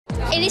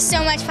It is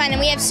so much fun, and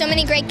we have so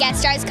many great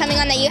guest stars coming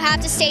on that you have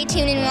to stay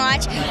tuned and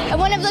watch. And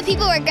one of the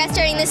people who are guest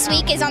starring this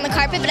week is on the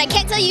carpet, but I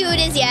can't tell you who it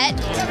is yet,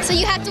 so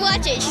you have to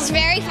watch it. She's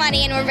very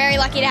funny, and we're very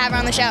lucky to have her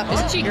on the show.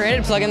 Isn't she great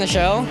at plugging the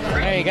show?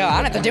 There you go. I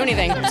don't have to do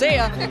anything. See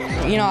ya.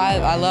 You know,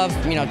 I love,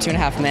 you know,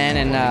 2.5 Men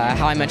and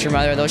How I Met Your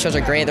Mother. Those shows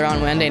are great. They're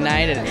on Wednesday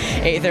night at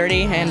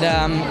 8:30, and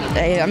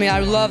I mean, I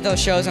love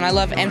those shows, and I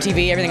love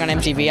MTV. Everything on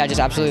MTV, I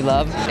just absolutely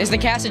love. Is the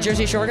cast of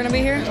Jersey Shore going to be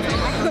here?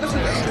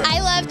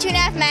 I love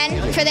 2.5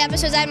 Men for the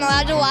episodes I'm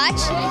allowed to watch,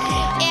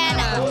 and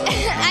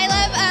I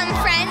love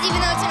Friends, even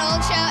though it's an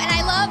old show, and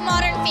I love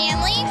Modern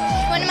Family.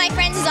 One of my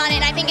friends is on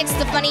it, and I think it's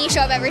the funniest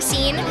show I've ever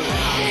seen.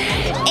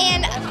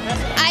 And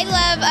I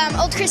love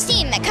Old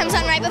Christine, that comes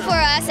on right before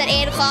us at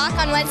 8 o'clock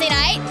on Wednesday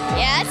night.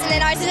 Yes, and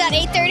then ours is at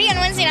 8:30 on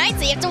Wednesday night,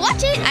 so you have to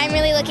watch it. I'm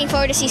really looking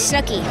forward to see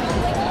Snooki.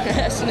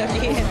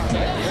 Snooki.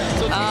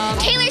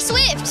 Taylor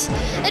Swift.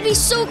 That'd be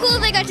so cool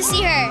if I got to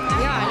see her. Yeah,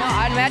 I know.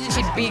 I'd imagine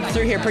she'd be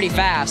through here pretty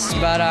fast,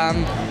 but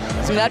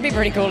so that'd be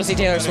pretty cool to see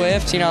Taylor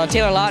Swift. You know,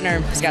 Taylor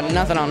Lautner's got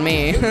nothing on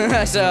me,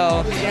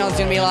 so you know, it's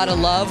gonna be a lot of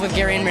love with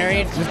Gary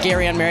Unmarried. There's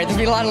gonna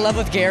be a lot of love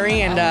with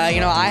Gary, and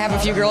you know, I have a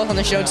few girls on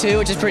the show too,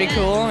 which is pretty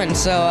cool. And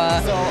so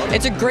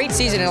it's a great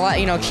season. And a lot,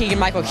 you know,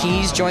 Keegan-Michael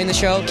Key joined the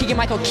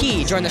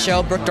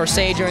show. Brooke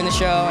Dorsey joined the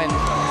show, and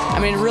I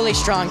mean, really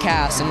strong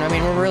cast. And I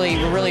mean, we're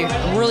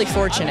really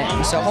fortunate.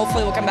 And so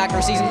hopefully we'll come back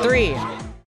for season 3.